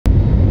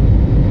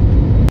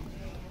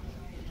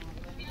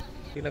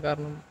പറ്റിയില്ല,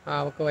 കാരണം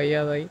അവൾക്ക്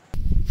വയ്യാതായി.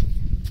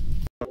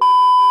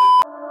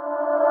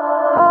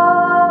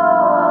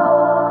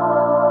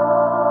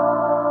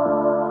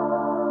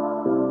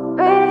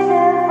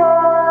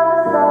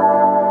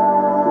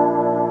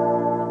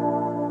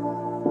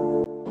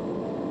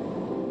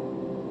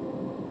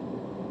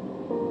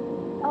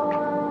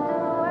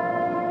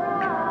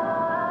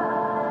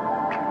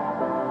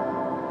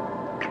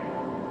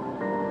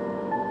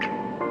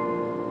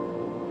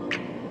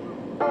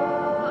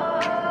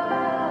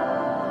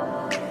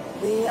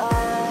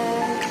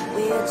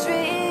 We are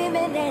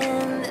dreaming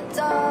in the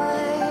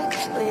dark.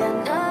 We are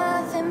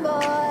nothing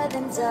more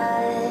than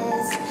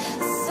dust.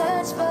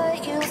 Search but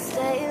you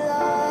stay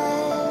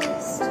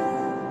lost.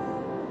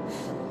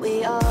 We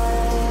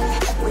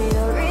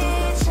are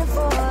reaching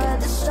for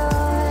the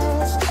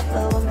stars,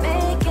 but we're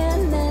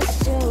making this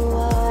too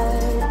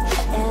hard.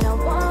 And I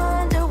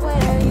wonder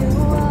where you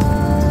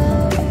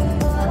are.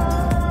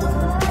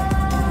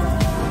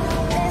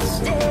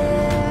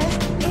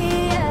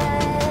 Mysterious,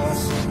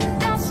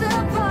 that's the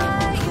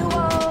part you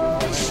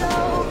always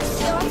show.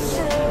 You're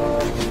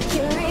too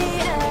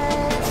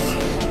curious.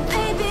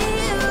 Maybe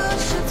you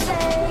should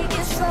take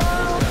it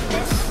slow.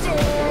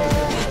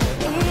 Mysterious,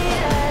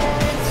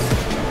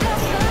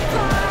 that's the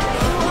part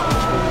you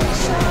always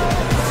show.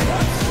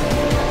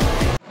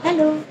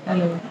 Hello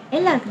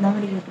എല്ലാവർക്കും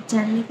നമ്മുടെ YouTube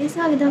ചാനലിലേക്ക്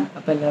സ്വാഗതം.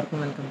 അപ്പോൾ എല്ലാവർക്കും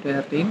welcome to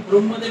your team.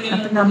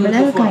 അപ്പം നമ്മൾ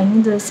കഴിഞ്ഞ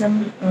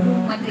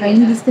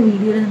ദിവസത്തെ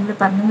വീഡിയോയിൽ നമ്മൾ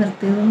പറഞ്ഞു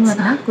നിർത്തിയതെന്ന്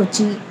പറഞ്ഞാൽ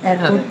കൊച്ചി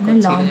എയർപോർട്ടിൻ്റെ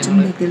ലോഞ്ചും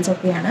ഡീറ്റെയിൽസ്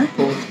ഒക്കെയാണ്.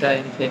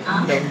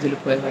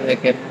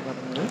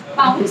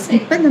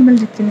 ഇപ്പം നമ്മൾ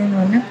ഇരിക്കുന്നതെന്ന്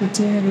പറഞ്ഞാൽ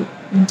കൊച്ചിയിൽ ഒരു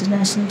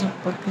ഇന്റർനാഷണൽ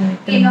ട്രിപ്പൊക്കെ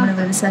ആയിട്ട്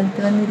നമ്മൾ ഒരു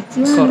സ്ഥലത്ത്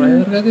വന്നിരിക്കുകയാണ്. കുറേ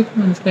പേർക്കൊക്കെ ഇപ്പം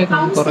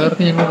മനസ്സിലാക്കണം, കുറേ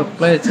പേർക്ക് ഞങ്ങൾ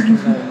റിപ്ലൈ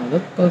വെച്ചിട്ടുണ്ടായിരുന്നത്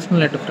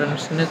പേഴ്സണലായിട്ട്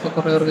ഫ്രണ്ട്സിനൊക്കെ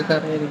കുറേ പേർക്കൊക്കെ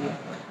അറിയായിരിക്കും.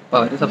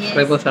 അപ്പോൾ അവർ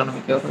സബ്സ്ക്രൈബേഴ്സാണ്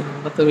മിക്കവാറും.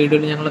 മുമ്പത്തെ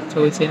വീഡിയോയിൽ ഞങ്ങൾ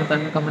ചോദിച്ചതിന്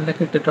തന്നെ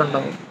കമൻ്റൊക്കെ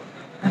ഇട്ടിട്ടുണ്ടാവും.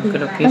 നമുക്ക്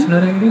ലൊക്കേഷൻ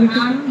ഒരു ഐഡിയ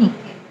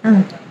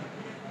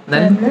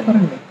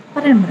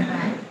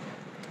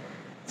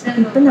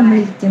ഇപ്പം നമ്മൾ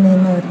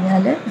ഇരിക്കുന്നതെന്ന്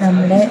പറഞ്ഞാൽ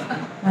നമ്മുടെ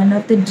one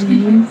of the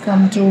dream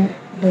come true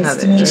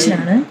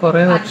ഡെസ്റ്റിനേഷനാണ്.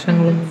 കുറേ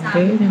വർഷങ്ങൾ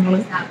മുമ്പേ ഞങ്ങൾ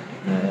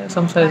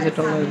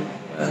സംസാരിച്ചിട്ടുള്ള ഒരു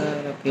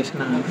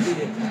ലൊക്കേഷനാണ്.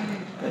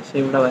 പക്ഷേ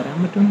ഇവിടെ വരാൻ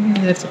പറ്റുമെന്ന്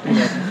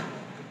വിചാരിച്ചിട്ടില്ലായിരുന്നു.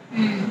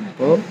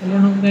 അപ്പോൾ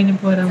കല്യാണം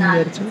കഴിഞ്ഞപ്പോൾ വരാമെന്ന്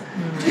വിചാരിച്ചു.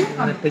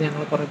 എന്നിട്ട്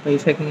ഞങ്ങൾ കുറേ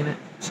പൈസയൊക്കെ ഇങ്ങനെ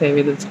സേവ്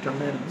ചെയ്ത്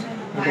വെച്ചിട്ടുണ്ടായിരുന്നു.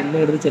 അതെല്ലാം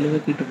എടുത്ത്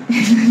ചിലവാക്കിയിട്ടുണ്ട്.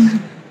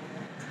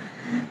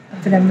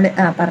 അപ്പം നമ്മൾ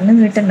പറഞ്ഞു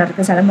കേട്ടിട്ടുണ്ട്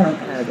അവർക്ക് സ്ഥലം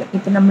നോക്കാം.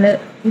 ഇപ്പം നമ്മൾ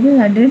ഇത്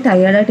രണ്ടിനും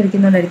ടയേർഡായിട്ട്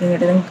ഇരിക്കുന്നുണ്ടായിരിക്കും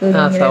കേട്ടോ. നമുക്ക്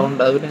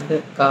സൗണ്ട് അതുപോലെ എൻ്റെ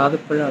കാത്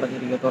ഇപ്പോഴും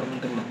അടഞ്ഞിരിക്കുക,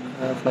 തുറന്നിട്ടില്ല.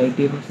 ഫ്ലൈറ്റ്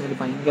ചെയ്യുന്ന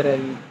ഭയങ്കര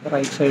ഈ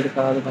റൈറ്റ് സൈഡ്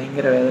കാത്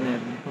ഭയങ്കര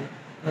വേദനയായിരുന്നു. അപ്പം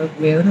അത്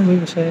വേദന പോയി,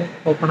 പക്ഷേ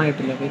ഓപ്പൺ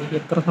ആയിട്ടില്ല. അപ്പോൾ എനിക്ക്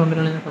എത്ര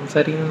സൗണ്ടിലാണ് ഞാൻ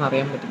സംസാരിക്കുന്നതെന്ന്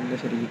അറിയാൻ പറ്റുന്നില്ല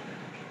ശരിക്കും.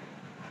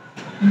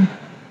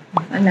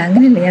 അല്ല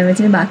അങ്ങനെയല്ല, ഞാൻ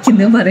വെച്ചാൽ ബാക്കി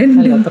എന്തോ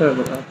പറയുന്നില്ല, അത്രേ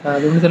ഉള്ളൂ.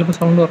 അതുകൊണ്ട് ചിലപ്പോൾ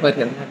സൗണ്ട്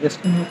കുറവായിരിക്കും. ഞാൻ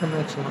ജസ്റ്റ് നോക്കാം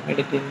മാക്സിമം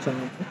എഡിറ്റ് ചെയ്യുന്ന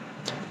സമയത്ത്.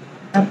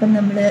 അപ്പം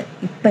നമ്മൾ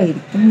ഇപ്പം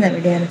ഇരിക്കുന്നത്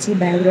എവിടെയാണെന്ന് വെച്ചാൽ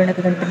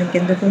ബാക്ക്ഗ്രൗണ്ടൊക്കെ കണ്ടിട്ട് എനിക്ക്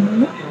എന്താ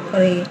തോന്നുന്നു,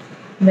 കുറേ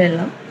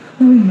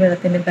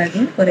വെള്ളത്തിൻ്റെ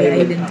ബാക്കിൽ കുറേ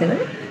ഐലൻഡുകൾ.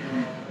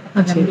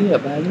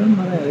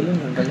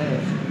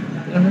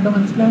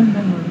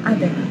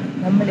 അതെ,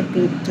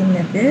 നമ്മളിപ്പോൾ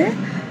ഇരിക്കുന്നത്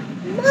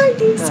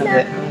മാൽഡീവ്സിൽ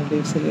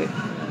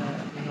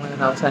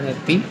അവസാനം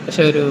എത്തി.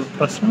 പക്ഷെ ഒരു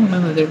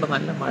പ്രശ്നമുണ്ടെന്ന് വെച്ചാൽ ഇവിടെ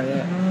നല്ല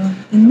മഴയാണ്.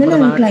 ഇന്നലെ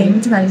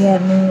ക്ലൈമറ്റ്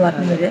നല്ലതായിരുന്നു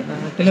പറഞ്ഞത്.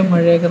 നാട്ടിലും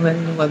മഴയൊക്കെ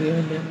നനഞ്ഞു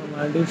മതിയല്ലേ,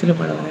 മാൽഡീവ്സിലും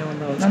മഴ നനയാൻ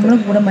വന്ന അവസ്ഥ. നമ്മളെ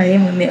കൂടെ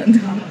മഴയും മുന്നേ വന്നു.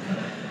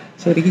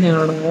 ശരിക്കും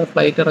ഞങ്ങളുടെ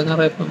ഫ്ലൈറ്റ്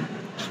ഇറങ്ങാറായപ്പം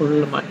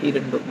ഫുള്ള്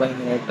ഇരുണ്ടു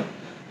ഭയങ്കരമായിട്ട്.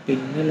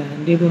 പിന്നെ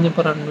ലാൻഡ് ചെയ്ത്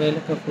കഴിഞ്ഞപ്പോൾ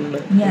റൺവേയിലൊക്കെ ഫുള്ള്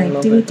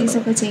ആക്ടിവിറ്റീസ്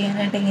ഒക്കെ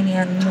ചെയ്യാനായിട്ട്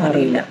എങ്ങനെയാണെന്ന്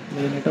അറിയില്ല.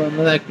 മെയിനായിട്ട്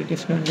വന്നത്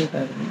ആക്ടിവിറ്റീസിന്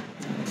വേണ്ടിയിട്ടായിരുന്നു.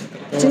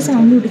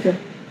 സൗണ്ട് കുട്ടിക്കോ,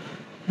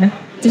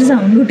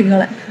 സൗണ്ട്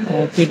കുട്ടികളെ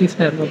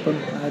ആക്ടിവിറ്റീസിനായിരുന്നു. അപ്പം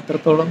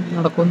എത്രത്തോളം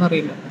നടക്കുമെന്ന്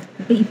അറിയില്ല.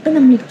 ഇപ്പം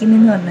നമ്മൾ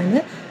ഇരിക്കുന്നതെന്ന് പറഞ്ഞാൽ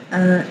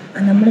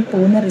നമ്മൾ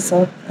പോകുന്ന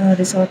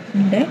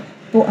റിസോർട്ടിൻ്റെ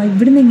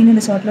ഇവിടുന്ന് എങ്ങനെ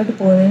റിസോർട്ടിലോട്ട്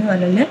പോകുന്നതെന്ന്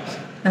പറഞ്ഞാൽ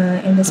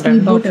എന്താ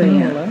സ്പീഡ് ബോട്ട്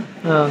വഴിയാണ്.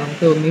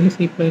 നമുക്ക് ഒന്നിനും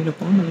സീ പ്ലെയിനിൽ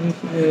പോകാം,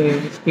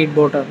 സ്പീഡ്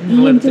ബോട്ടാണ്.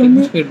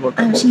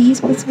 പക്ഷേ ഈ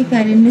സ്പെസിഫിക്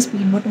ഐലൻഡിൻ്റെ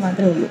സ്പീഡ് ബോട്ട്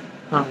മാത്രമേ ഉള്ളൂ.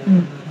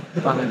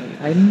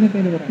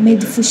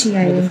 മെഡ്ഫുഷി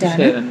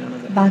ഐലൻഡാണ്.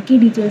 ബാക്കി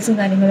ഡീറ്റെയിൽസും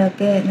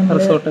കാര്യങ്ങളൊക്കെ നമ്മൾ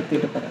റിസോർട്ട്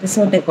എത്തിയിട്ട്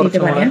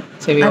പറയാം.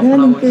 അഥവാ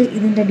നമുക്ക്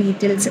ഇതിൻ്റെ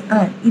ഡീറ്റെയിൽസ്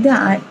ഇത്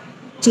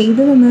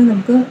ചെയ്തതെന്നത്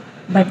നമുക്ക്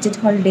ബഡ്ജറ്റ്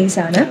ഹോളിഡേയ്സ്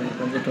ആണ്.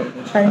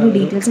 അപ്പം അതിൻ്റെ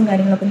ഡീറ്റെയിൽസും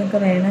കാര്യങ്ങളൊക്കെ നിങ്ങൾക്ക്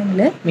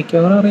വേണമെങ്കിൽ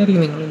മിക്കവാറും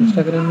അറിയായിരിക്കും. നിങ്ങൾ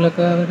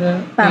ഇൻസ്റ്റാഗ്രാമിലൊക്കെ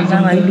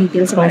പറഞ്ഞാൽ മതി,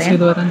 ഡീറ്റെയിൽസ് പറയാം.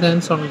 വരാൻ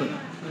ചാൻസ് ഉണ്ട്.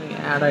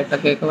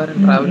 ആഡായിട്ടൊക്കെ വരാൻ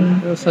ട്രാവൽ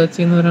സെർച്ച്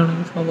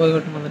ചെയ്യുന്നവരാണെങ്കിൽ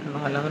സ്വാഭാവികമായിട്ടും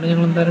വന്നിട്ടുണ്ടാവും. അല്ലാതെ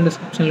ഞങ്ങൾ എന്തായാലും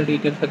ഡിസ്ക്രിപ്ഷനിൽ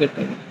ഡീറ്റെയിൽസ് ഒക്കെ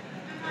ഇട്ടേക്കും.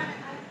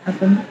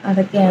 അപ്പം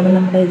അതൊക്കെയാണ്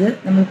നമ്മുടെ ഇത്.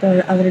 നമ്മളിപ്പോൾ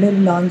അവരുടെ ഒരു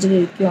ലോഞ്ചിൽ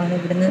ഇരിക്കുവാണ്.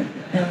 ഇവിടുന്ന്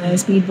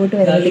സ്പീഡ് ബോട്ട്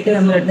വരുമ്പോഴേക്ക്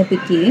നമ്മളിവിടുന്ന്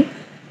പിക്ക് ചെയ്യും.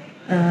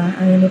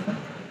 അങ്ങനെ ഇപ്പം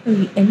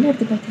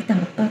എല്ലായിടത്തും പറ്റി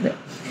തണുപ്പാണ്,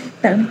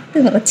 തണുത്ത്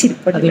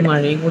കുറച്ചിരിപ്പുണ്ട്.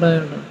 മഴയും കൂടെ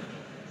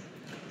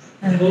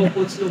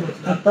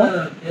അപ്പോൾ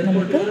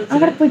നമുക്ക്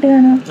അവിടെ പോയിട്ട്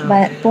കാണാം.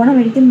 പോണ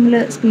വഴിക്ക് നമ്മൾ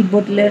സ്പീഡ്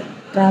ബോട്ടിൽ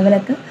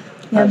ട്രാവലൊക്കെ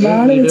ഞാൻ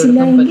വാള് വെച്ചില്ല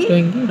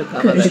എങ്കിൽ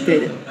എടുത്തു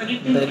തരും.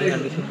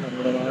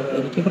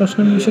 എനിക്ക്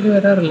പ്രശ്നം യൂഷ്വലി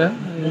വരാറില്ല.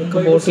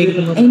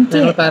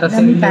 എനിക്ക്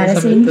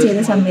പാരസൈലിംഗ്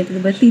ചെയ്ത സമയത്ത്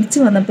ഇതുപോലെ തിരിച്ചു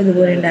വന്നപ്പോൾ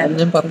ഇതുപോലെ ഉണ്ടായിരുന്നു.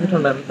 ഞാൻ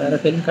പറഞ്ഞിട്ടുണ്ടായിരുന്നു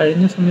പാരസൈലിംഗ്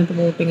കഴിഞ്ഞ സമയത്ത്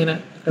ബോട്ട് ഇങ്ങനെ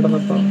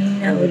കിടന്നപ്പോൾ.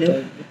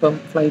 ഇപ്പം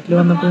ഫ്ലൈറ്റിൽ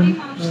വന്നപ്പോൾ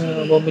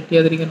വോമിറ്റ്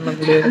ചെയ്യാതിരിക്കാനുള്ള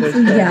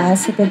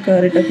ഗ്യാസ് ഒക്കെ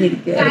കയറിട്ടൊക്കെ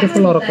ഇരിക്കുക.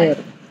 ഫുൾ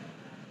ഉറക്കമായിരുന്നു.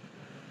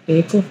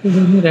 ടേക്ക് ഓഫ് ചെയ്ത്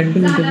 2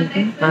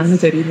 മിനിറ്റ് ആന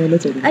ചരിയുന്നല്ലോ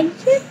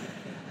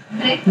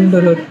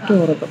ഒരൊറ്റ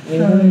ഉറക്കം.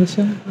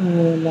 ഏകദേശം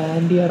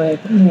ലാൻഡ്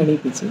ചെയ്യാറായപ്പോൾ ഞാൻ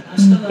എണീറ്റ്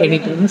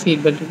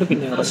സീറ്റ് ബെൽറ്റ് ഇട്ട്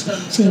പിന്നെ ഉറക്കം.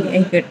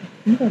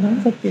 അതാണ്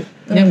സത്യം.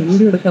 ഞാൻ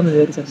വീഡിയോ എടുക്കാമെന്ന്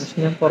വിചാരിച്ചത്, പക്ഷെ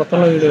ഞാൻ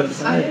പുറത്തുള്ള വീഡിയോ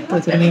എടുക്കാം എടുത്ത്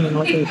വെച്ചിട്ടുണ്ടെങ്കിൽ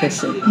നിങ്ങളൊക്കെ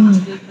വിശ്വസിച്ചു.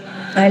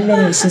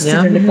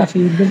 ഞാൻ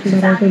സീറ്റ് ബെൽറ്റ്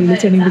ഇടാറായിട്ട്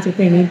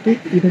വിളിച്ചെണീപ്പിച്ചിട്ട് എണീറ്റ്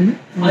ഇരുന്ന്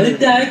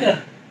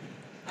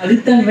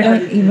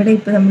ഇവിടെ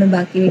ഇപ്പം നമ്മൾ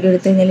ബാക്കി വീഡിയോ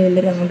എടുത്തു കഴിഞ്ഞാൽ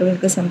എല്ലാവരും അങ്ങോട്ടും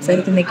ഇങ്ങോട്ട്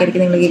സംസാരിക്കുന്നൊക്കെ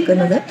ആയിരിക്കും നിങ്ങൾ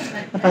കേൾക്കുന്നത്.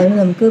 അപ്പം അതിന്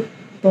നമുക്ക്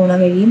പോണ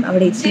വഴിയും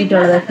അവിടെ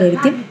എത്തിയിട്ടുള്ളതൊക്കെ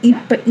ആയിരിക്കും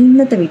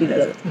ഇന്നത്തെ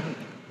വീഡിയോയിലുള്ളത്.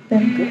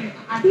 നമുക്ക്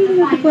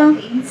വീഡിയോയിലോട്ട് പോവാം.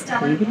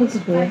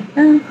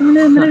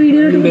 നമ്മുടെ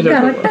വീഡിയോയിലോട്ട്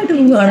കറക്റ്റായിട്ട്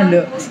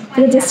പോവുകയാണല്ലോ.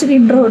 പിന്നെ ജസ്റ്റ് ഒരു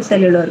ഇൻട്രോ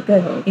കൊടുത്തല്ലേ ഉള്ളൂ അവർക്ക്.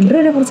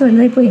 ഇൻട്രോയിലെ കുറച്ച്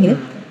വലുതായി പോയെങ്കിലും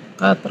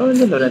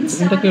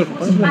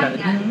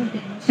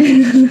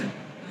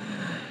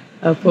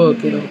അപ്പോൾ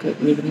ഓക്കെ,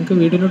 നിങ്ങൾക്ക്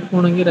വീഡിയോയിലോട്ട്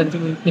പോകണമെങ്കിൽ 5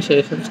 മിനിറ്റിന്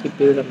ശേഷം സ്കിപ്പ്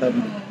ചെയ്ത് കണ്ടാൽ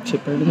മതി. പക്ഷെ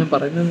ഇപ്പോഴും ഞാൻ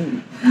പറയുന്നത്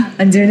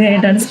 5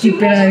 മിനിറ്റായിട്ടാണ്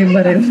സ്കിപ്പ് ചെയ്യാൻ കാര്യം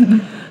പറയുന്നത്.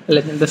 അല്ല,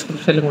 ഞാൻ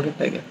ഡിസ്ക്രിപ്ഷനിലും കൂടി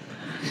ഇട്ടേക്കാം.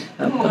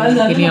 അപ്പോൾ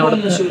ഇനി അവിടെ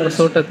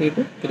റിസോർട്ട്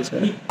എത്തിയിട്ട് തിരിച്ചു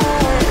വരാം.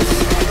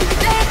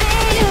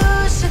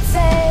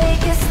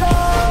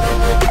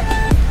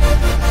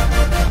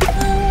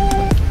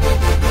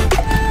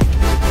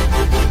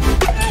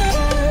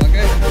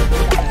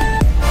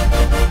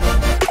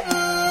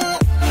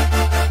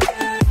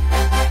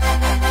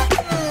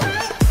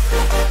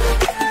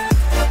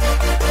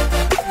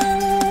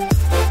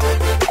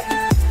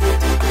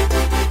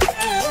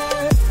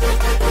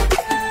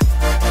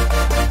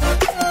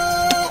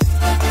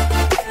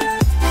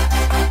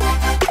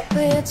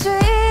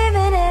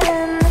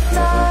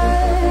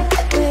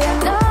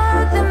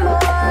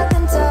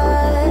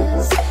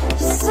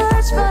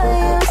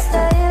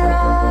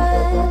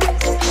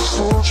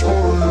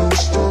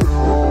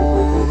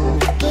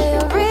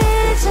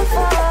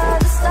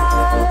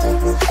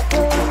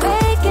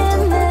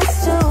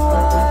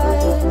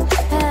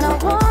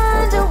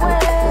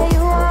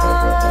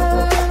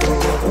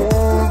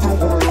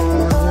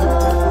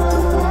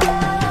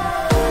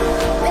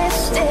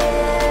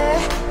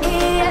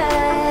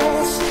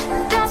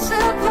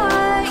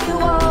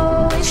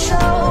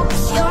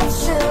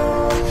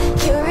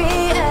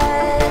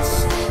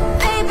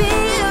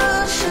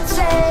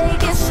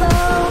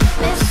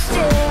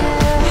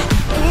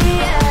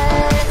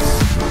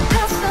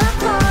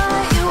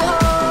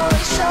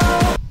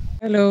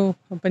 ഹലോ,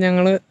 അപ്പോൾ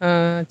ഞങ്ങൾ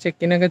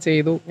ചെക്കിനൊക്കെ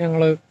ചെയ്തു.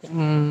 ഞങ്ങൾ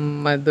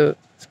ഇത്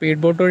സ്പീഡ്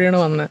ബോട്ട് വഴിയാണ്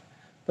വന്നത്.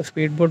 അപ്പോൾ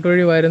സ്പീഡ് ബോട്ട്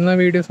വഴി വരുന്ന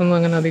വീഡിയോസൊന്നും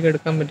അങ്ങനെ അധികം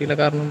എടുക്കാൻ പറ്റിയില്ല.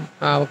 കാരണം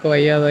അവൾക്ക്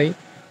വയ്യാതായി,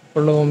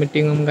 ഫുള്ള്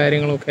വോമിറ്റിങ്ങും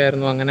കാര്യങ്ങളൊക്കെ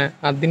ആയിരുന്നു. അങ്ങനെ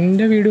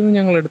അതിൻ്റെ വീഡിയോ ഒന്നും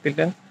ഞങ്ങൾ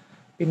എടുത്തില്ല.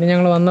 പിന്നെ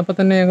ഞങ്ങൾ വന്നപ്പോൾ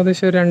തന്നെ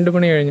ഏകദേശം ഒരു 2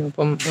 മണി കഴിഞ്ഞു.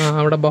 അപ്പം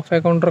അവിടെ ബഫേ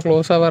കൗണ്ടർ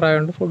ക്ലോസ്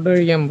ആവാറായതുകൊണ്ട് ഫുഡ്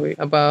കഴിക്കാൻ പോയി.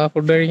 അപ്പോൾ ആ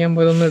ഫുഡ് കഴിക്കാൻ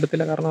പോയതൊന്നും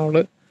എടുത്തില്ല. കാരണം അവൾ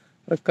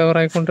റിക്കവർ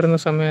ആയിക്കൊണ്ടിരുന്ന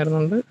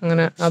സമയമായിരുന്നുകൊണ്ട്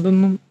അങ്ങനെ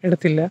അതൊന്നും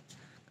എടുത്തില്ല.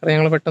 കാരണം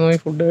ഞങ്ങൾ പെട്ടെന്ന്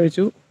പോയി ഫുഡ്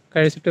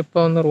കഴിച്ചിട്ട്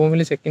ഇപ്പോൾ ഒന്ന്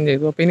റൂമിൽ ചെക്ക് ഇൻ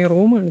ചെയ്തു. അപ്പോൾ ഇനി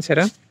റൂം കാണിച്ചു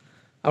തരാം.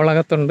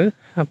 അവളകത്തുണ്ട്.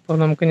 അപ്പോൾ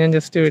നമുക്ക് ഞാൻ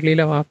ജസ്റ്റ്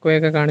വെളിയിലെ വാക്വേ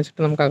ഒക്കെ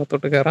കാണിച്ചിട്ട് നമുക്ക്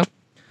അകത്തോട്ട് കയറാം.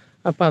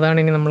 അപ്പോൾ അതാണ്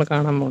ഇനി നമ്മൾ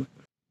കാണാൻ പോകുന്നത്.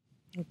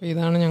 അപ്പോൾ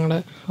ഇതാണ് ഞങ്ങളുടെ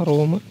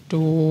റൂം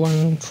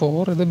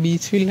 214. ഇത്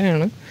ബീച്ച്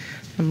വില്ലയാണ്.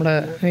 നമ്മുടെ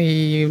ഈ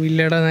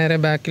വില്ലയുടെ നേരെ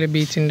ബാക്കിലെ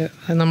ബീച്ചിൻ്റെ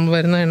നമ്മൾ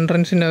വരുന്ന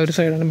എൻട്രൻസിൻ്റെ ആ ഒരു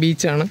സൈഡാണ്,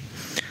 ബീച്ചാണ്.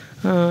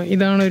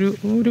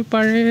 ഇതാണൊരു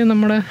പഴയ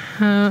നമ്മുടെ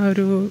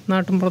ഒരു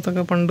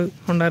നാട്ടിൻപുറത്തൊക്കെ പണ്ട്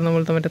ഉണ്ടായിരുന്ന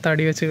പോലത്തെ മറ്റേ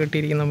തടി വെച്ച്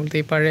കെട്ടിയിരിക്കുന്ന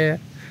പോലത്തെ ഈ പഴയ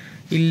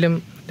ഇല്ലം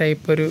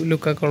ടൈപ്പ് ഒരു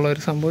ലുക്കൊക്കെ ഉള്ള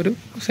ഒരു സംഭവം, ഒരു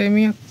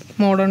സെമി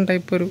മോഡേൺ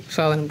ടൈപ്പ് ഒരു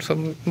സാധനം,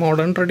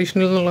 മോഡേൺ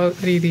ട്രഡീഷണൽ എന്നുള്ള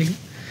രീതിയിൽ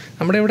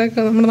നമ്മുടെ ഇവിടെയൊക്കെ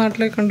നമ്മുടെ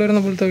നാട്ടിലേക്ക്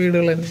കണ്ടുവരുന്ന പോലത്തെ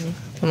വീടുകൾ തന്നെയാണ്.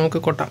 അപ്പോൾ നമുക്ക്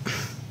കൊട്ടാം.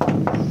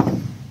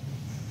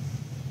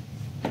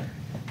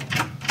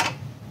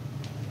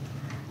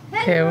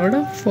 എവിടെ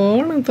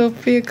ഫോണ്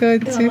തൊപ്പിയൊക്കെ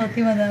വെച്ച്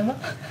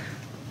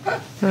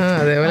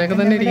അതേപോലെയൊക്കെ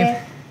തന്നെ ഇരിക്കും.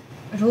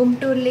 റൂം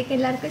ടൂറിലേക്ക്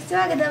എല്ലാവർക്കും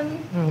സ്വാഗതം.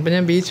 അപ്പോൾ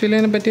ഞാൻ ബീച്ച്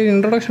വില്ലേനെ പറ്റി ഒരു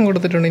ഇൻട്രൊഡക്ഷൻ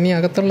കൊടുത്തിട്ടുണ്ട്. ഇനി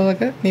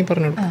അകത്തുള്ളതൊക്കെ നീ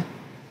പറഞ്ഞോളൂ.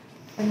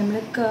 അപ്പം നമ്മൾ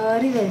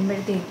കയറി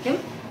വരുമ്പോഴത്തേക്കും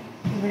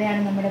ഇവിടെയാണ്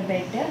നമ്മുടെ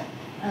ബെഡ്.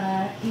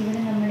 ഇവിടെ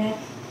നമ്മുടെ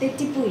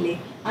തെറ്റിപ്പൂയില്ലേ,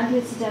 അത്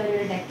വെച്ചിട്ട്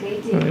അവരൊരു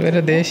ഡെക്കറേറ്റ് ചെയ്ത്.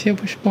 ഇവരെ ദേശീയ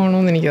പുഷ്പമാണോ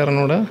എന്ന് എനിക്ക്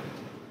അറിഞ്ഞൂടാ.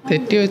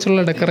 തെറ്റി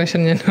വെച്ചുള്ള ഡെക്കറേഷൻ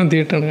ഞാൻ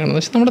ആദ്യമായിട്ടാണ് കാണുന്നത്.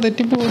 പക്ഷെ നമ്മുടെ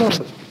തെറ്റിപ്പൂ ഇവിടെ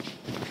ഉണ്ട്,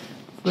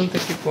 ഫുൾ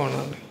തെറ്റിപ്പൂവാണ്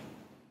അത്.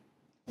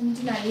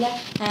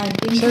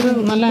 പക്ഷെ അത്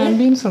നല്ല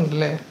ആംബിയൻസ്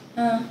ഉണ്ടല്ലേ.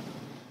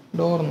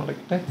 ഡോർ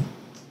നടക്കട്ടെ,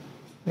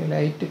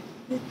 ലൈറ്റ്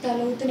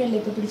തലൂത്തിനല്ലേ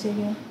ഇപ്പം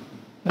പിടിച്ചേക്കാം.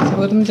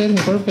 ചെറുതായിരുന്നു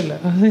ചേരുന്നു, കുഴപ്പമില്ല.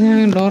 അത്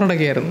ഞാൻ ഡോർ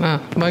അടക്കിയായിരുന്നു.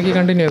 ബാക്കി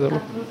കണ്ടിന്യൂ ചെയ്തോളൂ.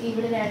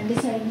 ഇവിടെ 2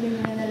 സൈഡിലും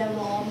ഇങ്ങനെ നല്ല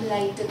വാം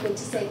ലൈറ്റ് ഒക്കെ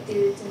വെച്ച് സെറ്റ്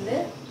ചെയ്തിട്ടുണ്ട്.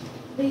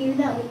 അപ്പോൾ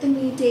ഇതിനകത്തും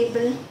ഈ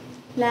ടേബിൾ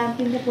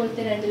ലാമ്പിൻ്റെ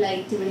പോലത്തെ 2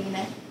 ലൈറ്റ് ഇവിടെ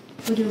ഇങ്ങനെ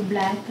ഒരു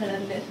ബ്ലാക്ക്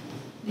കളറിൽ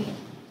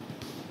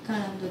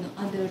കാണാൻ തോന്നും.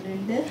 അത് ഇവിടെ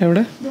ഉണ്ട്.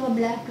 എവിടെ?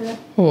 Black colour.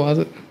 ഓ,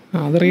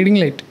 അത് റീഡിങ്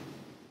ലൈറ്റ്.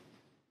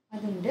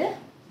 അതുണ്ട്,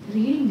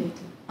 reading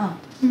light.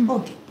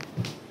 Okay,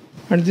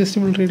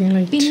 adjustable reading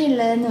light. പിന്നെ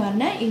ഉള്ളതെന്ന്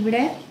പറഞ്ഞാൽ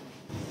ഇവിടെ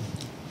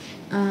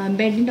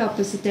ബെഡിൻ്റെ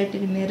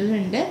ഓപ്പോസിറ്റായിട്ടൊരു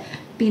മിററുണ്ട്.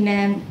 പിന്നെ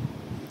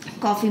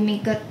coffee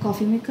മേക്കറിൽ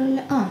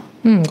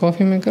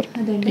coffee maker,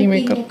 tea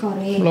maker,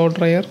 blow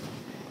dryer,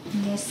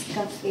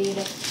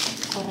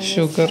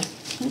 sugar,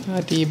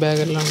 tea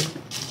bag എല്ലാം ഉണ്ട്.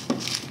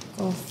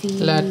 കോഫി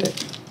ലാറ്റെ,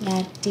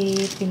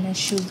 പിന്നെ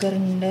ഷുഗർ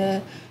ഉണ്ട്,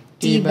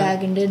 ടീ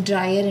ബാഗ് ഉണ്ട്,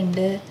 ഡ്രയർ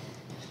ഉണ്ട്,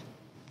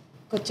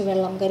 കുറച്ച്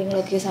വെള്ളം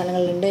കാര്യങ്ങളൊക്കെ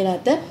സാധനങ്ങളുണ്ട്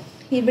ഇതിനകത്ത്.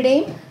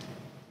 ഇവിടെയും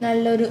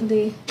നല്ലൊരു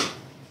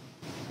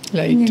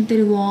ഇങ്ങനത്തെ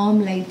ഒരു വാം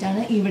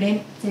ലൈറ്റാണ് ഇവിടെയും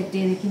സെറ്റ്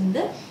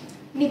ചെയ്തിരിക്കുന്നത്.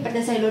 ഇനി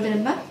ഇപ്പോഴത്തെ സൈഡിലോട്ട്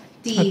വരുമ്പോൾ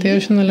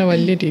അത്യാവശ്യം നല്ല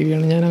വലിയ ടി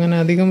വിയാണ്. ഞാൻ അങ്ങനെ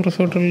അധികം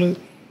റിസോർട്ടുകളിൽ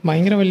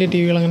ഭയങ്കര വലിയ ടി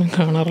വികൾ അങ്ങനെ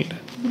കാണാറില്ല.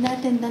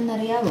 ഇതിനകത്ത്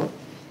എന്താണെന്നറിയാവോ,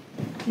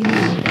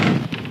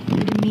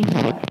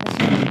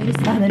 ഒരു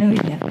സാധനവും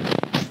ഇല്ല.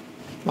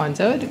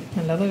 വാങ്ങിച്ചാൽ വരും,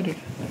 അല്ലാതെ വരും.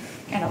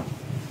 ആണോ?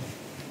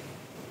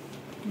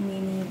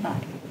 Mini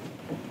bar.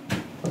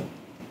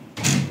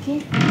 ഓക്കെ,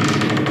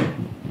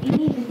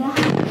 ഇനി ഇതിൻ്റെ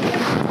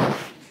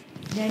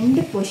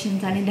 2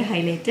 പോർഷൻസാണ് ഇതിൻ്റെ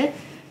ഹൈലൈറ്റ്.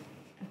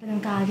 അപ്പോൾ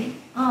നമുക്ക് ആദ്യം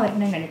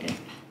ഒരെണ്ണം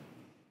കണ്ടിട്ടുണ്ട്,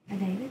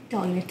 അതായത്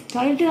ടോയ്ലറ്റ്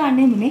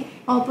കാണുന്നതിന് മുന്നേ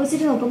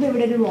ഓപ്പോസിറ്റ് നോക്കുമ്പോൾ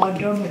ഇവിടെ ഒരു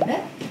വാർഡ്രോബ് ഉണ്ട്.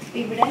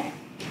 ഇവിടെ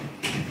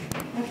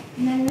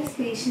നല്ല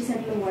സ്പേഷ്യസ്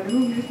ആയിട്ടുള്ള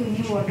വാർഡ്രോബും, ഒരു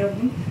കുഞ്ഞ്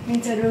വാർഡ്രോബും,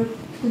 മീൻസ് ഒരു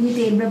കുഞ്ഞ്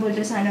ടേബിൾ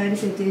പോലത്തെ സാധനം അവർ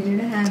സെറ്റ്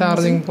ചെയ്തിട്ടുണ്ട്.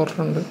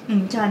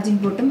 ചാർജിങ്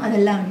പോർട്ടും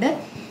അതെല്ലാം ഉണ്ട്.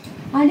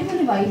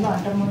 അടിപൊളി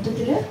വൈബാണ്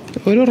മൊത്തത്തിൽ.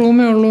 ഒരു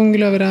റൂമേ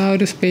ഉള്ളൂവെങ്കിൽ അവർ ആ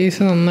ഒരു സ്പേസ്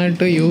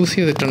നന്നായിട്ട് യൂസ്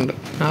ചെയ്തിട്ടുണ്ട്.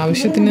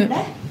 ആവശ്യത്തിന്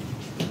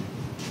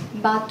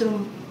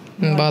ബാത്റൂം.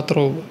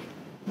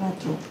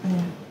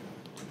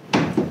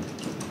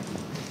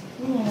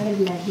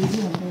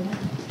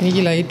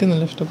 എനിക്ക് ലൈറ്റ്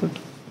നല്ല ഇഷ്ടപ്പെട്ടു.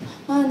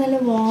 നല്ല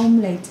വാം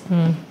ലൈറ്റ്.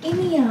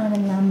 ഇനിയാണ്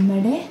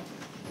നമ്മുടെ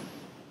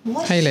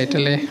ഹൈലൈറ്റ്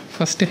അല്ലേ,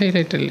 ഫസ്റ്റ്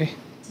ഹൈലൈറ്റ് അല്ലേ.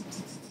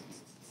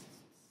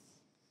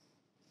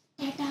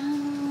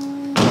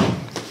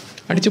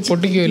 അടിച്ച്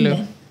പൊട്ടിക്കുമല്ലോ.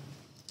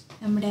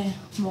 നമ്മുടെ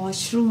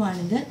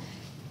വാഷ്റൂമാണിത്.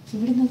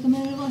 ഇവിടെ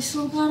നോക്കുമ്പോൾ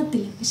വാഷ്റൂം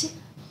കാണത്തില്ല, പക്ഷെ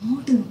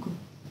അങ്ങോട്ട് നോക്കും,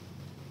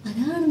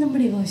 അതാണ്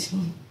നമ്മുടെ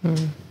വാഷ്റൂം.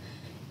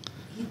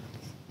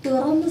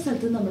 തുറന്ന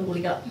സ്ഥലത്ത് നമ്മൾ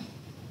കുളിക്കണം.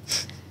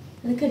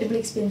 അതൊക്കെ അടിപൊളി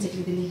എക്സ്പീരിയൻസ്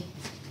ആയിട്ടില്ലേ?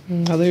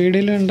 അത്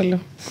വീഡിയോയിലുണ്ടല്ലോ.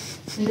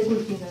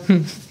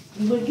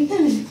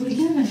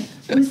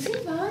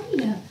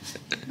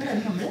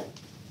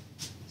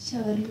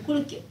 ഷവറിൽ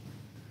കുളിക്കും.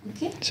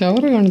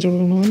 ഷവർ കാണിച്ചു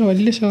കൊടുക്കണം,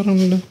 വലിയ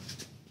ഷവറുണ്ടല്ലോ.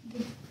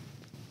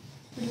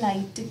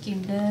 ലൈറ്റൊക്കെ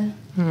ഉണ്ട്.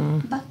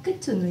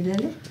 ബക്കറ്റ്സ് ഒന്നുമില്ല.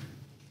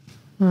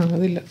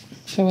 അതില്ല,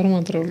 ഷവർ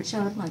മാത്രമേ ഉള്ളൂ.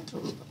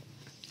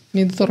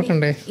 ഇനി ഇത്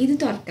തുറക്കണ്ടേ? ഇത്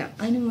തുറക്കാം.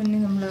 അതിന് മുന്നേ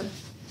നമ്മൾ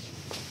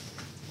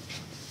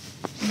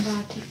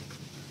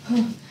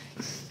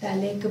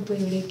തലയൊക്കെ പോയി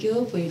എവിടേക്കോ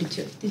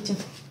പോയിടിച്ചു.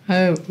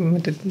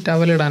 മറ്റേ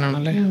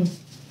ടവലിടാനാണല്ലേ.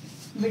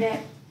 ഇവിടെ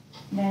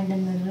 2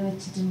 മിറർ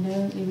വെച്ചിട്ടുണ്ട്.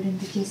 ഇവിടെ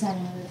എന്തൊക്കെയോ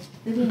സാധനങ്ങൾ,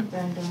 ഇത്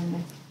എപ്പോഴാണ്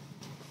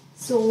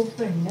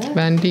സോപ്പ് ഉണ്ട്,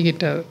 വാനിറ്റി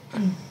കിറ്റ്.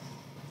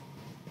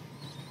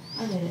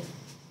 അതെ,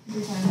 ഇത്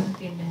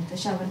സാധനങ്ങളൊക്കെ ഉണ്ട്.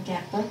 ഷവർ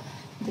ക്യാപ്പ്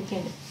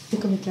ഇതൊക്കെയുണ്ട്.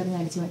 ഇതൊക്കെ മിക്കവാറും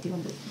അടിച്ചു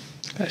മാറ്റിക്കൊണ്ട്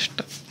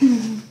കഷ്ടം.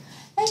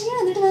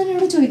 എന്നിട്ട് ഞാൻ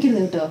ഇവിടെ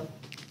ചോദിക്കരുത് കേട്ടോ.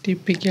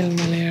 ടിപ്പിക്കൽ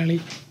മലയാളി.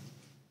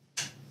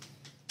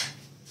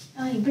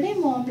 ഇവിടെ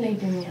വാം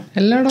ലൈറ്റ് തന്നെയാണ്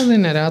എല്ലായിടവും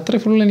തന്നെ. രാത്രി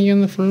ഫുൾ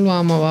എനിക്കൊന്ന് ഫുൾ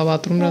വാമാവാ.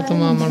 ബാത്റൂമിനകത്ത്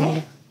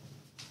വാമാണല്ലോ.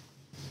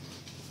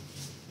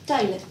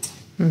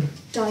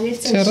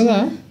 ചെറുതാ,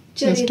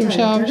 ജസ്റ്റ്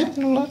പക്ഷെ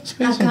ആവശ്യത്തിനുള്ള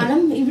സ്പേസ്.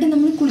 കാരണം ഇവിടെ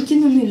നമ്മൾ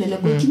കുളിക്കുന്നൊന്നും ഇല്ലല്ലോ,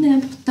 കുളിക്കുന്ന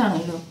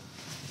പുറത്താണല്ലോ.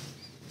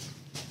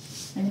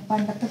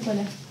 പണ്ടത്തെ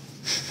പോലെ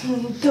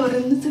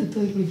തുറന്ന സ്ഥലത്ത്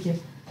പോയി കുളിക്കാം.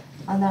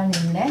 അതാണ്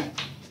ഇവിടെ.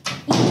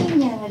 ഇനി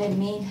ഞങ്ങളുടെ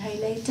മെയിൻ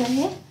ഹൈലൈറ്റ്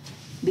ആയ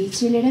ബീച്ച്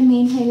വില്ലയുടെ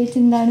മെയിൻ ഹൈലൈറ്റ്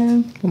എന്താണ്?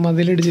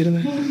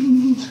 മതിലടിച്ചിരുന്നത്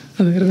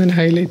അതായിരുന്നു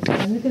ഹൈലൈറ്റ്.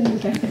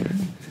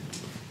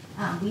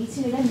 ബീച്ച്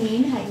വില്ലയുടെ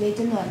മെയിൻ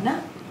ഹൈലൈറ്റ് എന്ന് പറഞ്ഞാൽ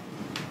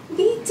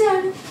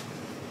ബീച്ചാണ്.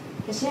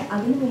 പക്ഷെ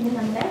അതിന് മുന്നേ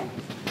നമ്മുടെ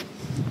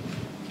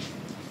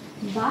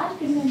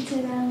ബാൽക്കണി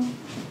കാണിച്ചുതരാം.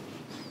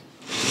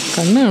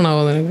 കണ്ണ്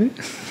കാണാവോ നിനക്ക്?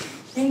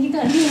 എനിക്ക്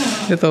കണ്ണ്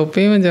കാണാം.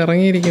 തൊപ്പിയും വെച്ച്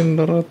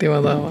ഇറങ്ങിയിരിക്കുന്നുണ്ടോ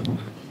റോത്തിമാതാവ.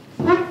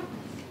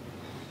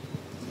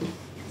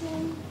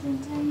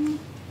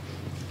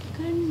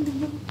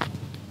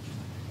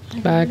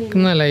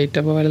 ബാക്കുന്ന ലൈറ്റ്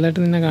അപ്പോൾ വലുതായിട്ട്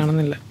നിന്നെ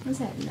കാണുന്നില്ല.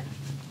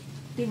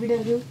 ഇവിടെ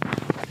ഒരു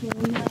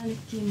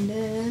മൂന്നാളിക്കുണ്ട്.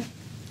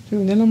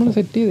 ഞാൻ നമ്മൾ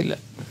സെറ്റ് ചെയ്തില്ല,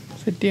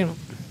 സെറ്റ് ചെയ്യണം.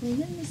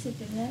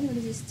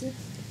 ഞാനിവിടെ ജസ്റ്റ്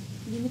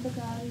ഇതിനിപ്പോൾ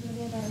കാറിൽ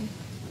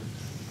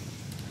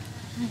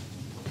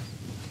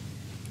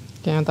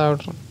ഞാൻ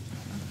താഴോട്ട്.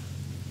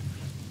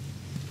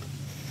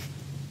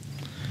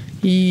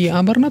 ഈ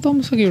അപർണ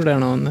തോമസ് ഒക്കെ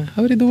ഇവിടെയാണോ വന്നത്?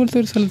 അവർ ഇതുപോലത്തെ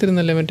ഒരു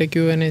സ്ഥലത്തിരുന്നല്ലേ മറ്റേ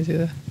Q&A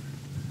ചെയ്ത?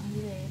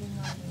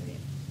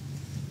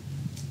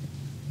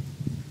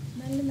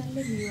 നല്ല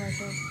വ്യൂ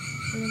ആട്ടോ.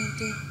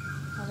 മറ്റേ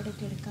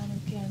അവിടെയൊക്കെ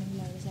എടുക്കാനൊക്കെ ആണെങ്കിൽ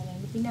അവിടെ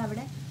സ്ഥലമുണ്ട്. പിന്നെ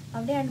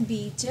അവിടെയാണ്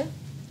ബീച്ച്.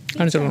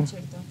 കാണിച്ചോളൂ.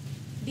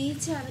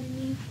 ബീച്ച് അവർ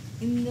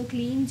എന്തോ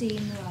ക്ലീൻ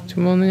ചെയ്യുന്നതാണ്.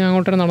 ചുമ്മാ ഒന്ന് ഞാൻ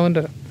അങ്ങോട്ട് നടന്നിട്ട്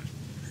വരാം.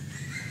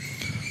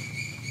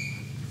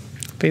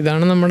 അപ്പോൾ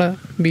ഇതാണ് നമ്മുടെ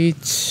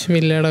ബീച്ച്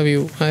വില്ലയുടെ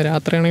വ്യൂ.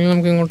 രാത്രിയാണെങ്കിൽ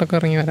നമുക്ക് ഇങ്ങോട്ടൊക്കെ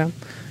ഇറങ്ങി വരാം.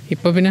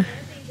 ഇപ്പോൾ പിന്നെ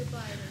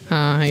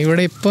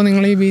ഇവിടെ ഇപ്പോൾ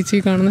നിങ്ങൾ ഈ ബീച്ചിൽ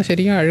കാണുന്ന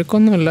ശരിക്കും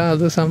അഴുക്കൊന്നുമില്ല.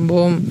 അത്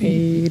സംഭവം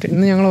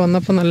ഇന്ന് ഞങ്ങൾ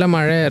വന്നപ്പോൾ നല്ല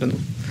മഴയായിരുന്നു.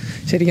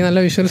 ശരിക്കും നല്ല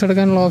വിഷ്വൽസ്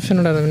എടുക്കാനുള്ള ഓപ്ഷൻ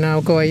ഉണ്ടായിരുന്നു. പിന്നെ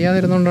അവൾക്ക്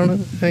വയ്യാതിരുന്നുകൊണ്ടാണ്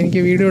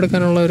എനിക്ക് വീഡിയോ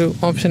എടുക്കാനുള്ള ഒരു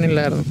ഓപ്ഷൻ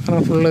ഇല്ലായിരുന്നു.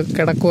 കാരണം ഫുള്ള്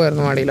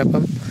കിടക്കുമായിരുന്നു മാടിയിൽ.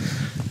 അപ്പം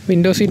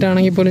വിൻഡോ സീറ്റ്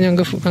ആണെങ്കിൽ പോലും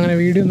ഞങ്ങൾക്ക് അങ്ങനെ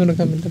വീഡിയോ ഒന്നും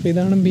എടുക്കാൻ പറ്റില്ല. അപ്പോൾ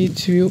ഇതാണ്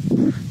ബീച്ച് വ്യൂ.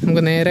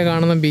 നമുക്ക് നേരെ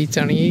കാണുന്ന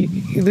ബീച്ചാണ്.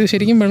 ഇത്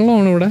ശരിക്കും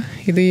വെള്ളമാണ് ഇവിടെ.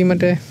 ഇത് ഈ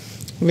മറ്റേ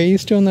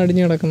വേസ്റ്റ് ഒന്ന്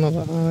അടിഞ്ഞ്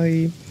കിടക്കുന്നതാണ്. ഈ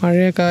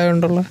മഴയൊക്കെ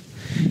ആയതുകൊണ്ടുള്ള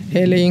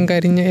ഇലയും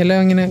ഇല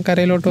ഇങ്ങനെ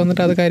കരയിലോട്ട്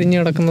വന്നിട്ട് അത് കരിഞ്ഞ്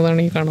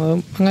കിടക്കുന്നതാണ് ഈ കാണുന്നത്.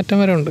 അങ്ങറ്റം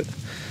വരെ ഉണ്ട്.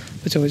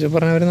 അപ്പോൾ ചോദിച്ചപ്പോൾ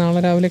പറഞ്ഞാൽ അവർ നാളെ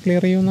രാവിലെ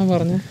ക്ലിയർ ചെയ്യുമെന്നാണ്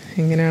പറഞ്ഞത്.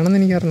 എങ്ങനെയാണെന്ന്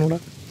എനിക്ക് അറിഞ്ഞൂടാ.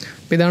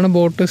 അപ്പോൾ ഇതാണ്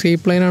ബോട്ട്. സീ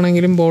പ്ലെയിൻ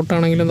ആണെങ്കിലും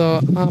ബോട്ടാണെങ്കിലും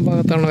ആ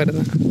ഭാഗത്താണ്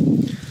വരുന്നത്.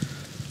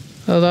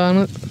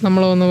 അതാണ്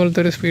നമ്മൾ വന്ന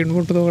പോലത്തെ ഒരു സ്പീഡ്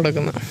ബോട്ട്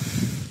കിടക്കുന്നത്.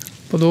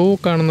 അപ്പോൾ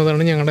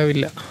കാണുന്നതാണ് ഞങ്ങളുടെ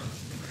വില്ല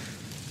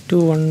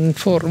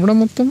 214. ഇവിടെ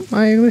മൊത്തം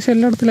ഏകദേശം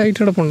എല്ലായിടത്തും ലൈറ്റ്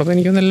കിടപ്പുണ്ട്. അപ്പോൾ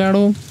എനിക്കൊന്ന്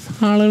എല്ലായിടവും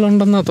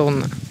ആളുകളുണ്ടെന്നാണ്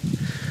തോന്നുന്നത്.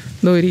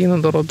 ഇരിക്കുന്ന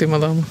തുറത്തി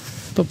മതാം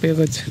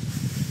തൊപ്പിയൊക്കെ വെച്ച്.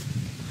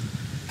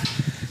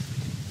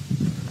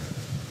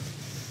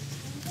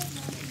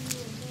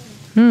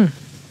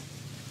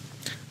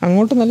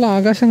 അങ്ങോട്ട് നല്ല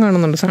ആകാശം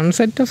കാണുന്നുണ്ട്.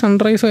 സൺസെറ്റോ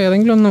സൺറൈസോ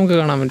ഏതെങ്കിലും ഒന്ന് നമുക്ക്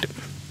കാണാൻ പറ്റും.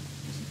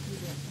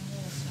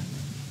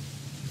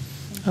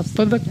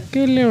 അപ്പോൾ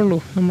ഇതൊക്കെയല്ലേ ഉള്ളൂ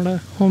നമ്മുടെ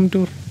ഹോം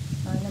ടൂർ.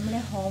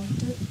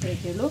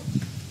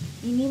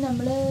 ഇനി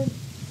നമ്മൾ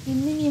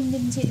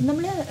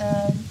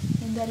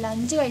എന്താ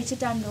ലഞ്ച്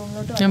കഴിച്ചിട്ടാണ്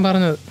റൂമിലോട്ട് ഞാൻ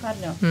പറഞ്ഞത്.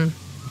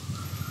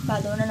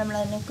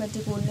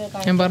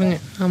 ഞാൻ പറഞ്ഞു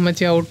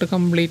അമ്മച്ചി ഔട്ട്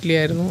കംപ്ലീറ്റ്ലി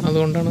ആയിരുന്നു,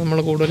 അതുകൊണ്ടാണ് നമ്മൾ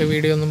കൂടുതൽ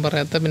വീഡിയോ ഒന്നും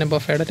പറയാത്ത. പിന്നെ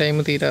ബഫയുടെ ടൈം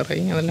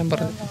തീരാറായി, അതെല്ലാം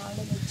പറഞ്ഞു.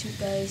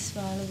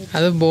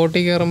 അത്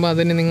ബോട്ടിൽ കയറുമ്പോൾ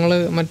അതിന് നിങ്ങൾ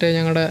മറ്റേ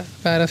ഞങ്ങളുടെ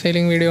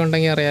പാരാസൈലിംഗ് വീഡിയോ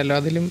ഉണ്ടെങ്കിൽ അറിയാമല്ലോ,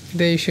 അതിലും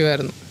ഇതേ ഇഷ്യൂ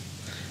ആയിരുന്നു.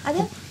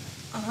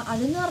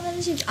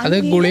 അത്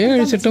ഗുളിക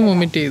കഴിച്ചിട്ടും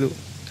വൊമിറ്റ് ചെയ്തു.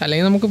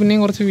 അല്ലെങ്കിൽ നമുക്ക്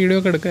പിന്നെയും കുറച്ച് വീഡിയോ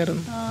ഒക്കെ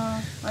എടുക്കാമായിരുന്നു.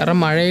 കാരണം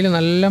മഴയിൽ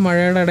നല്ല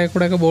മഴയുടെ ഇടയിൽ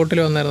കൂടെയൊക്കെ ബോട്ടിൽ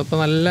വന്നായിരുന്നു. അപ്പോൾ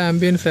നല്ല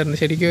ആംബിയൻസ് ആയിരുന്നു.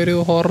 ശരിക്കും ഒരു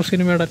ഹൊറർ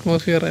സിനിമയുടെ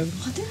അറ്റ്മോസ്ഫിയർ ആയിരുന്നു.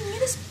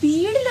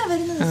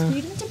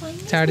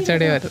 ചാടി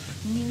ചാടിയായിരുന്നു.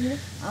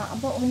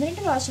 അപ്പോൾ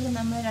 1-2 പ്രാവശ്യം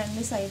നമ്മൾ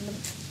 2 സൈഡിലും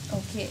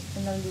ഓക്കെ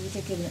എന്നുള്ള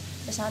രീതിയിലൊക്കെ ഇരുന്നു.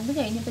 പക്ഷെ അത്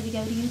കഴിഞ്ഞപ്പോഴത്തേക്ക്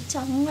അവരിങ്ങനെ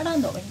ചാടാൻ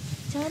തുടങ്ങി.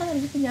 ചാടാൻ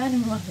തുടങ്ങിയപ്പോൾ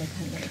ഞാനും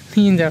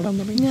നീയും ചാടാൻ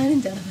തുടങ്ങി, ഞാനും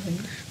ചാടാൻ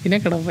തുടങ്ങി. പിന്നെ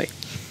കിടപ്പായി.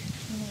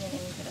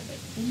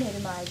 പിന്നെ ഒരു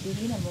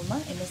മാൽദ്വീപിൽ അമ്മൂമ്മ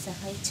എന്നെ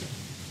സഹായിച്ചു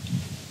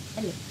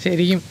അല്ലേ.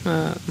 ശരിക്കും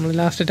നമ്മൾ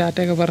ലാസ്റ്റ്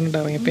ടാറ്റയൊക്കെ പറഞ്ഞിട്ട്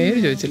ഇറങ്ങി. പേര്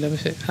ചോദിച്ചില്ല.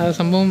 പക്ഷേ ആ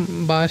സംഭവം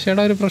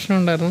ഭാഷയുടെ ഒരു പ്രശ്നം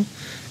ഉണ്ടായിരുന്നു.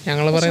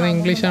 ഞങ്ങൾ പറയുന്ന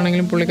ഇംഗ്ലീഷ്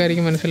ആണെങ്കിലും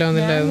പുള്ളിക്കാരിക്ക്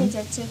മനസ്സിലാവുന്നില്ലായിരുന്നു.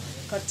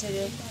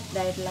 കുറച്ചൊരു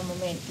ഇതായിട്ടുള്ള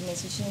അമ്മൂമ്മയായിരിക്കും.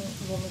 ശേഷം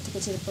വോമിറ്റൊക്കെ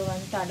ചിലപ്പോൾ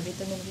വന്നിട്ട്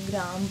അടുപ്പിൽ എനിക്ക്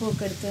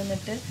ഗ്രാമ്പൊക്കെ എടുത്ത്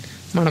വന്നിട്ട്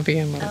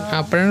മണപ്പിക്കാൻ പറഞ്ഞു.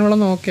 അപ്പോഴാണ് ഇവിടെ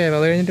നോക്കിയായത്.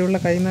 അത് കഴിഞ്ഞിട്ട് ഇവിടെ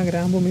കയ്യിൽ നിന്ന്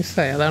ഗ്രാമ്പ്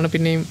മിസ്സായി. അതാണ്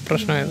പിന്നെയും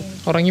പ്രശ്നമായത്.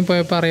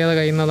 ഉറങ്ങിപ്പോയപ്പോൾ അറിയാതെ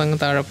കയ്യിൽ നിന്ന് അതങ്ങ്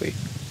താഴെ പോയി.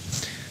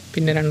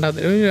 പിന്നെ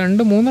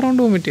 2-3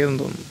 റൗണ്ട് വോമിറ്റ്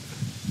ചെയ്തെന്ന് തോന്നുന്നു.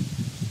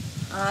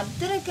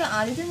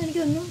 ആദ്യത്തെ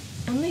എനിക്ക് ഒന്നും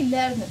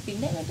ഇല്ലായിരുന്നു.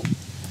 പിന്നെ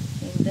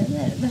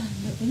എന്തായിരുന്നു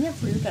പിന്നെ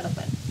ഫുൾ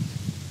കിടപ്പായിരുന്നു.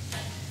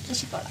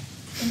 പക്ഷെ കൊള്ളാം,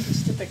 എനിക്ക്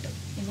ഇഷ്ടപ്പെട്ടു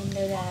ഇതിൻ്റെ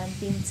ഒരു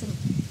ആംബിയൻസും.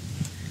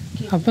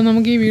 അപ്പം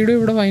നമുക്ക് ഈ വീഡിയോ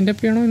ഇവിടെ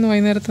വൈൻഡപ്പ് ചെയ്യണോ? ഇന്ന്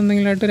വൈകുന്നേരത്ത്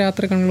എന്തെങ്കിലുമായിട്ട്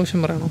രാത്രി കൺക്ലൂഷൻ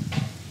പറയണോ?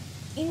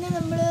 ഇന്ന്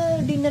നമ്മൾ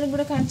ഡിന്നറും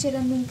കൂടെ കാണിച്ചു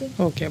തരാം നിങ്ങൾക്ക്.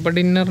 ഓക്കെ, അപ്പോൾ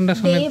ഡിന്നറിൻ്റെ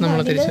സമയത്ത് നമ്മൾ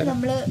തിരിച്ചു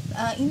നമ്മൾ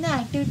ഇന്ന്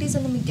ആക്ടിവിറ്റീസ്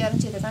ഒന്നും മിക്കവാറും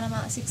ചെയ്തു. കാരണം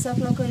 6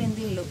 o'clock വരെ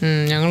എന്തെയുള്ളൂ.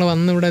 ഞങ്ങൾ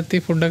വന്ന് ഇവിടെ എത്തി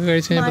ഫുഡൊക്കെ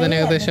കഴിച്ച് കഴിഞ്ഞപ്പോൾ തന്നെ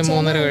ഏകദേശം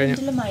 3:30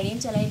 കഴിഞ്ഞു. മഴയും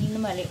ചിലയിൽ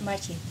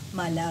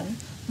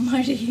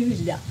മഴയും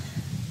ഇല്ല.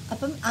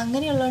 അപ്പം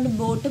അങ്ങനെയുള്ളതുകൊണ്ട്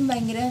ബോട്ടും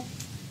ഭയങ്കര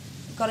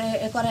കുറേ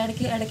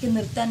ഇടയ്ക്ക്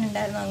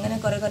നിർത്താനുണ്ടായിരുന്നു. അങ്ങനെ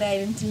കുറേ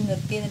ഐലൻഡ്സിൽ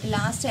നിർത്തി. എന്നിട്ട്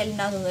ലാസ്റ്റ്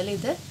ഐലൻഡാന്ന് തോന്നുന്നല്ലേ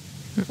ഇത്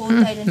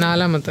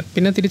 4ാമത്തെ.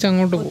 പിന്നെ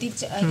തിരിച്ചങ്ങോട്ട് പോകും.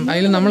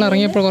 അതിൽ നമ്മൾ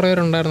ഇറങ്ങിയപ്പോൾ കുറേ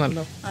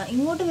പേരുണ്ടായിരുന്നല്ലോ.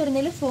 ഇങ്ങോട്ട്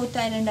വരുന്നതിൽ 4th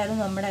ഐലൻഡ്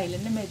ആയിരുന്നു നമ്മുടെ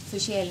ഐലൻഡ്,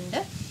 മെഡ്ഫുഷി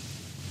ഐലൻഡ്.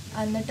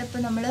 എന്നിട്ട്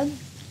ഇപ്പം നമ്മൾ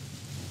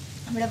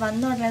ഇവിടെ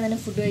വന്ന ഉടനെ തന്നെ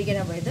ഫുഡ്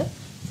കഴിക്കാനാണ് പോയത്.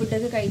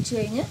 ഫുഡൊക്കെ കഴിച്ചു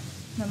കഴിഞ്ഞ്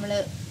നമ്മൾ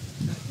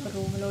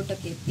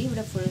റൂമിലോട്ടൊക്കെ എത്തി.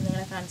 ഇവിടെ ഫുൾ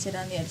നിങ്ങളെ കാണിച്ചു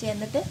തരാമെന്ന് വിചാരിച്ചു.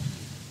 എന്നിട്ട്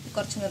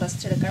കുറച്ചൊന്ന്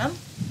റെസ്റ്റ് എടുക്കണം.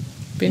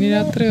 പിന്നെ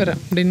രാത്രി വരാം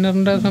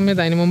ഡിന്നറിൻ്റെ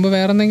സമയത്ത്. അതിന് മുമ്പ്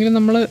വേറെ എന്തെങ്കിലും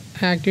നമ്മൾ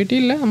ആക്ടിവിറ്റി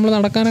ഇല്ല, നമ്മൾ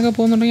നടക്കാനൊക്കെ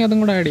പോകുന്നുണ്ടെങ്കിൽ അതും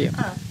കൂടെ ആഡ് ചെയ്യാം.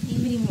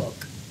 ഈവനിങ്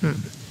വാക്ക്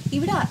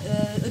ഇവിടെ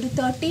ഒരു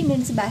 30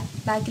 minutes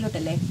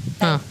ബാക്കിലോട്ടല്ലേ?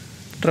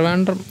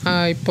 ട്രിവാൻഡ്രം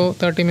ഇപ്പോൾ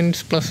 30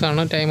 minutes പ്ലസ്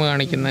ആണ് ടൈം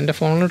കാണിക്കുന്നത്. എൻ്റെ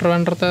ഫോണിൽ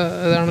ട്രിവാൻഡ്രത്തെ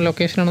ഇതാണ്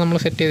ലൊക്കേഷനാണ് നമ്മൾ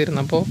സെറ്റ്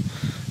ചെയ്തിരുന്നത്. അപ്പോൾ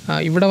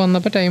ഇവിടെ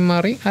വന്നപ്പോൾ ടൈം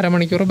മാറി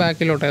അരമണിക്കൂർ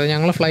ബാക്കിലോട്ടായത്.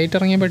 ഞങ്ങൾ ഫ്ലൈറ്റ്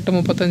ഇറങ്ങിയപ്പോൾ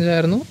 8:35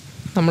 ആയിരുന്നു.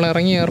 നമ്മൾ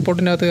ഇറങ്ങി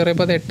എയർപോർട്ടിൻ്റെ അകത്ത്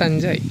കയറിയപ്പോൾ അത്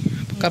 8:05 ആയി.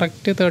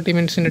 കറക്റ്റ് 30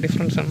 minutes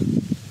ഡ്രിഫറൻസ് ആണ്.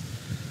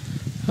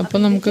 അപ്പോൾ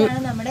നമുക്ക്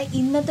നമ്മുടെ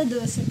ഇന്നത്തെ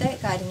ദിവസത്തെ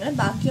കാര്യങ്ങൾ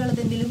ബാക്കിയുള്ളത്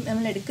എന്തെങ്കിലും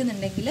നമ്മൾ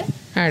എടുക്കുന്നുണ്ടെങ്കിൽ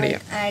ആഡ്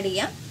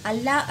ചെയ്യാം.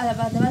 അല്ല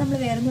അഥവാ നമ്മൾ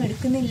വേറെ ഒന്നും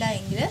എടുക്കുന്നില്ല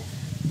എങ്കിൽ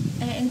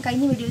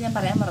കഴിഞ്ഞ വീഡിയോ ഞാൻ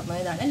പറയാൻ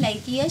മറന്നതാണ്,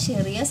 ലൈക്ക് ചെയ്യുക,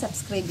 ഷെയർ ചെയ്യുക,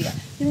 സബ്സ്ക്രൈബ് ചെയ്യുക.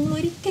 ഇത് നിങ്ങൾ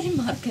ഒരിക്കലും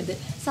മറക്കരുത്.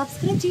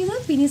 സബ്സ്ക്രൈബ് ചെയ്ത്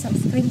പിന്നെ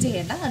സബ്സ്ക്രൈബ്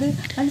ചെയ്യേണ്ട, അത്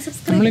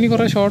അൺസബ്സ്ക്രൈബ്. നമ്മളിനി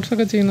കുറേ ഷോർട്സ്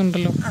ഒക്കെ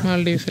ചെയ്യുന്നുണ്ടല്ലോ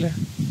മാൽഡീവ്സിൽ.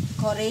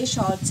 കുറേ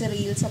ഷോർട്സ്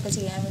റീൽസ് ഒക്കെ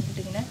ചെയ്യാൻ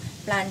വേണ്ടിയിട്ട് ഇങ്ങനെ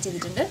പ്ലാൻ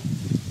ചെയ്തിട്ടുണ്ട്.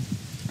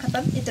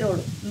 അപ്പം ഇത്രേ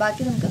ഉള്ളൂ.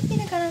 ബാക്കി നമുക്ക്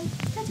പിന്നെ കാണാം.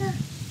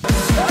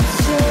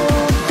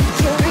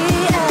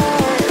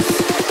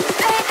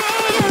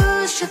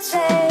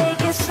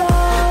 Take it slow.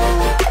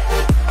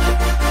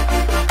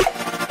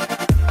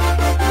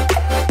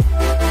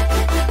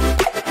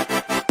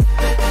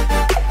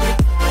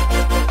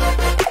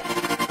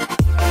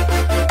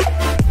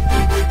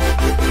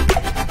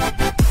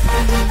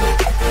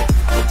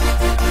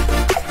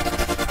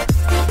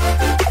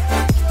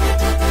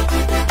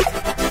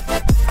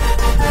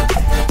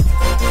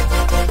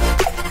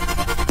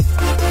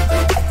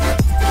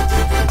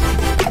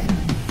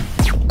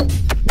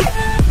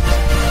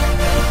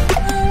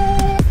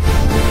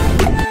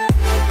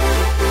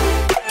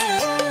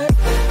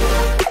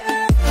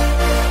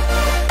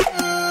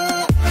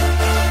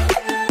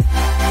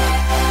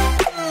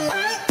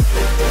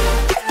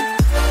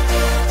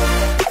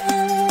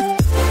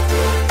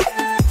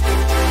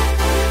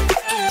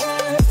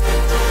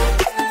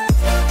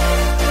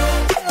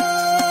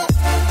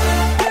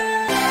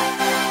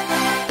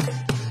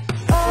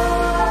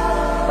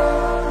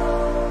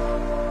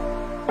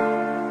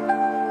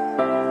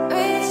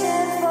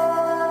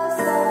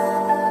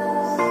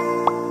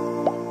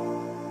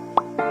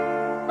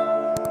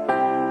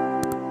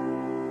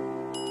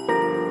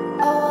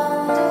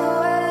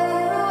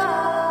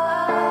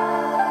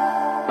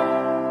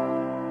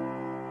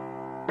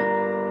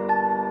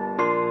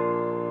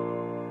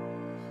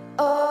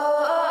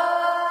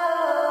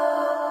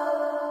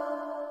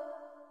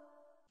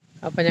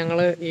 അപ്പം ഞങ്ങൾ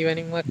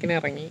ഈവനിങ് വാക്കിന്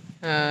ഇറങ്ങി.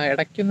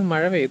 ഇടയ്ക്കൊന്ന്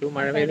മഴ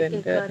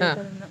പെയ്തതിൻ്റെ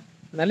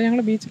എന്നാലും ഞങ്ങൾ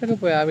ബീച്ചിലൊക്കെ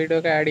പോയി ആ വീഡിയോ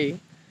ഒക്കെ ആഡ് ചെയ്യും.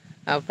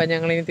 അപ്പം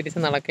ഞങ്ങളിനി തിരിച്ച്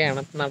നടക്കുകയാണ്.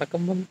 അപ്പം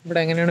നടക്കുമ്പം ഇവിടെ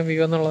എങ്ങനെയാണ്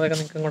വ്യൂ എന്നുള്ളതൊക്കെ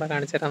നിങ്ങൾക്കും കൂടെ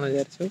കാണിച്ചു തരാമെന്ന്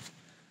വിചാരിച്ചു.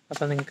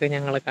 അപ്പം നിങ്ങൾക്ക്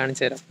ഞങ്ങൾ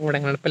കാണിച്ചു തരാം. ഇവിടെ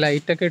എങ്ങനെ ഇപ്പോൾ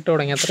ലൈറ്റൊക്കെ ഇട്ട്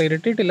തുടങ്ങി. അത്ര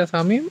ഇരുട്ടിയിട്ടില്ല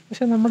സമയം.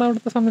 പക്ഷെ നമ്മുടെ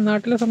അവിടുത്തെ സമയം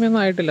നാട്ടിലെ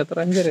സമയമൊന്നും ആയിട്ടില്ല. അത്ര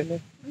 5:30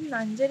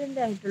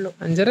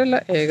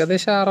 5:30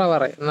 ഏകദേശം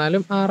 6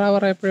 എന്നാലും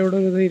 6 എപ്പോഴും ഇവിടെ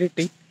ഇത്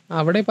ഇരുട്ടി.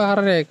 അവിടെ ഇപ്പോൾ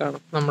 6:30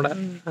 കാണും നമ്മുടെ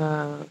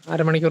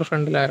അരമണിക്കൂർ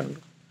ഫ്രണ്ടിലായുണ്ട്.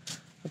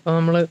 അപ്പോൾ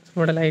നമ്മൾ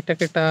ഇവിടെ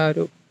ലൈറ്റൊക്കെ ഇട്ട ആ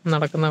ഒരു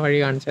നടക്കുന്ന വഴി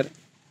കാണിച്ചു തരാം.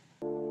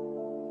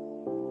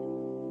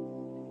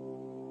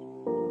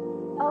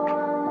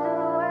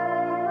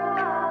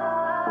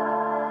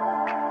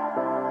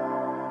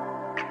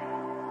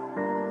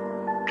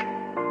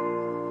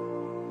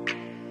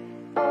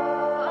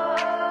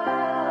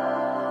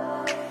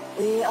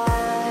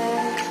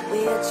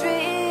 We are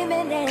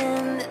dreaming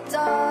in the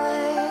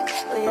dark.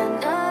 We are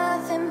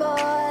nothing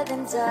more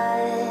than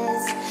dust.